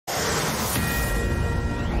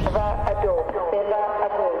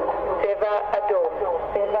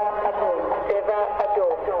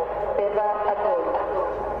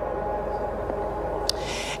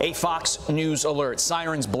A Fox News alert.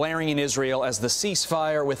 Sirens blaring in Israel as the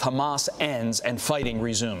ceasefire with Hamas ends and fighting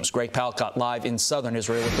resumes. Greg Palcott live in southern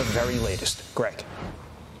Israel with the very latest. Greg.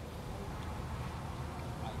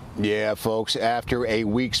 Yeah, folks, after a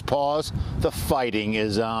week's pause, the fighting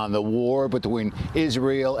is on. The war between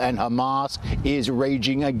Israel and Hamas is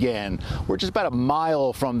raging again. We're just about a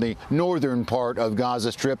mile from the northern part of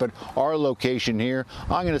Gaza Strip at our location here.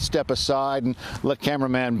 I'm going to step aside and let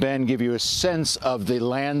cameraman Ben give you a sense of the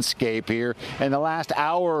landscape here. In the last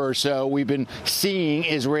hour or so, we've been seeing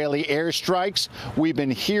Israeli airstrikes. We've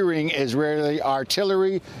been hearing Israeli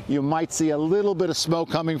artillery. You might see a little bit of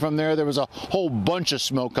smoke coming from there. There was a whole bunch of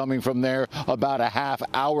smoke coming from there about a half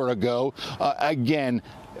hour ago.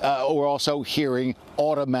 We're also hearing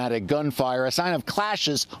automatic gunfire, a sign of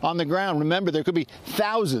clashes on the ground. Remember, there could be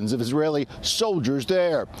thousands of Israeli soldiers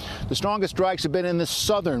there. The strongest strikes have been in the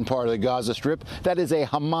southern part of the Gaza Strip. That is a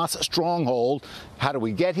Hamas stronghold. How do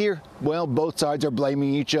we get here? Well, both sides are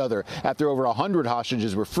blaming each other. After over 100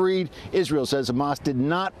 hostages were freed, Israel says Hamas did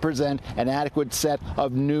not present an adequate set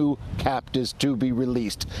of new captives to be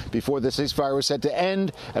released. Before the ceasefire was set to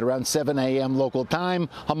end, at around 7 a.m. local time,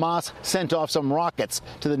 Hamas sent off some rockets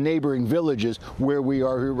to the neighboring villages where we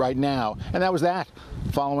are here right now. And that was that.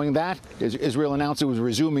 Following that, Israel announced it was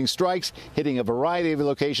resuming strikes, hitting a variety of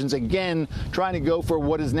locations, again trying to go for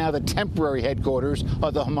what is now the temporary headquarters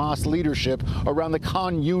of the Hamas leadership around the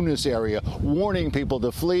Khan Yunis area, warning people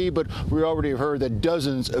to flee, but we already heard that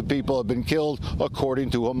dozens of people have been killed,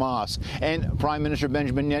 according to Hamas. And Prime Minister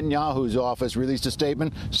Benjamin Netanyahu's office released a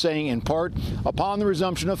statement saying, in part, upon the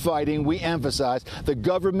resumption of fighting, we emphasize the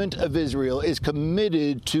government of Israel is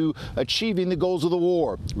committed to achieving the goals of the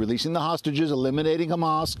war, releasing the hostages, eliminating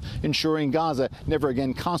Hamas, ensuring Gaza never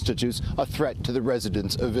again constitutes a threat to the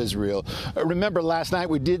residents of Israel. Remember, last night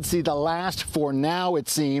we did see the last, for now it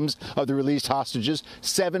seems, of the released hostages,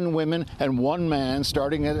 7 women and 1 man,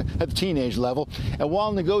 starting at the teenage level. And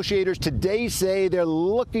while negotiators today say they're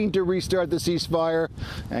looking to restart the ceasefire,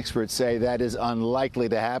 experts say that is unlikely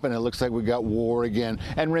to happen. It looks like we got war again.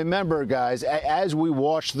 And remember, guys, as we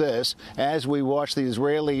watch this, as we watch the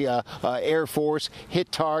Israeli Air Force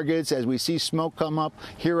hit targets, as we see smoke come up,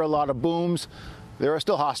 hear a lot of booms, there are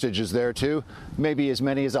still hostages there, too. Maybe as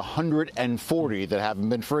many as 140 that haven't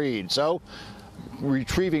been freed. So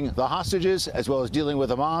retrieving the hostages as well as dealing with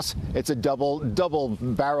Hamas, it's a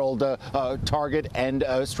double-barreled target and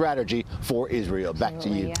strategy for Israel. Back to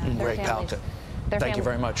you. Greg Palcott. Thank you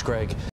very much, Greg.